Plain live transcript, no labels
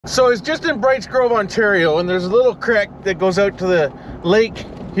So it's just in Brights Grove, Ontario, and there's a little creek that goes out to the Lake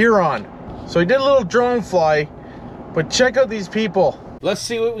Huron. So I did a little drone fly, but check out these people. Let's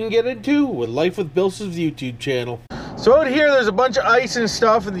see what we can get into with Life with BillSiff's YouTube channel. So out here, there's a bunch of ice and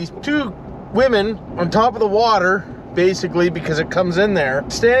stuff, and these two women on top of the water, basically, because it comes in there,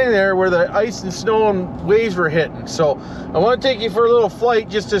 standing there where the ice and snow and waves were hitting. So I want to take you for a little flight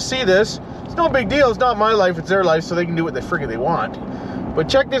just to see this. It's no big deal. It's not my life, it's their life, so they can do what the friggin' they want. But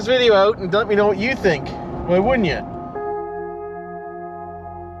check this video out and let me know what you think. Why wouldn't you?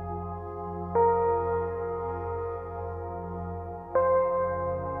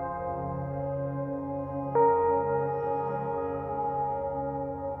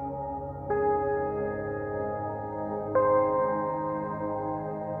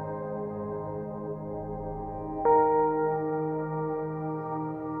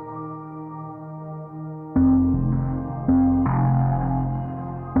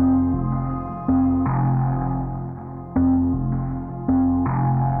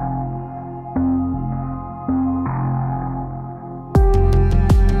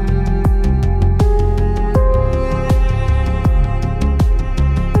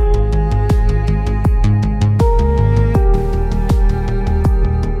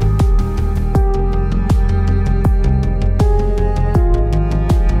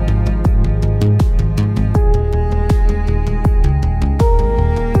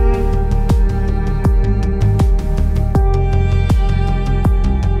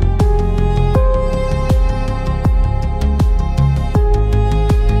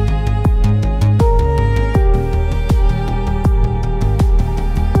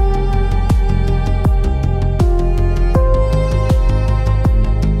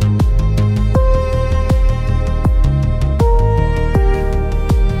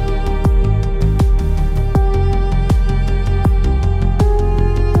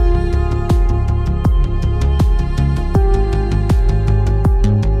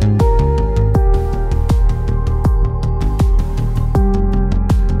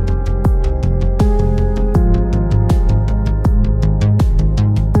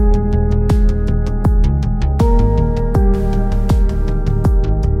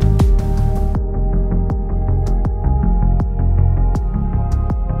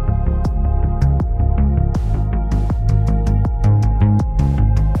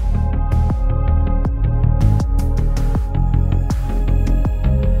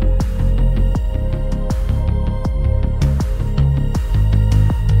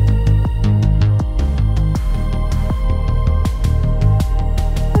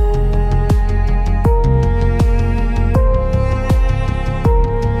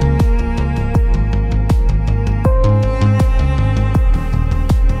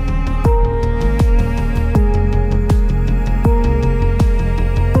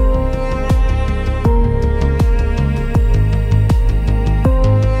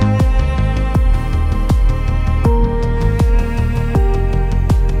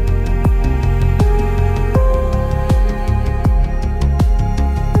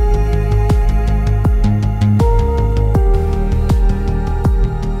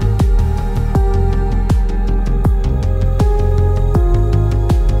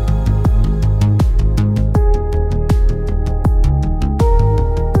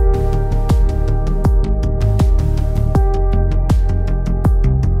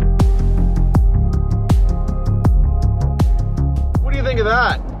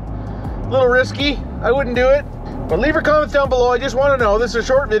 A little risky. I wouldn't do it. But leave your comments down below. I just want to know. This is a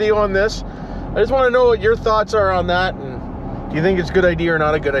short video on this. I just want to know what your thoughts are on that, and do you think it's a good idea or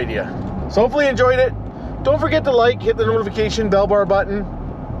not a good idea? So hopefully you enjoyed it. Don't forget to like, hit the notification bell bar button,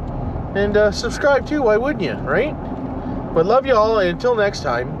 and subscribe too. Why wouldn't you, right? But love you all, and until next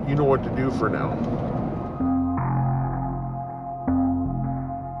time, you know what to do for now.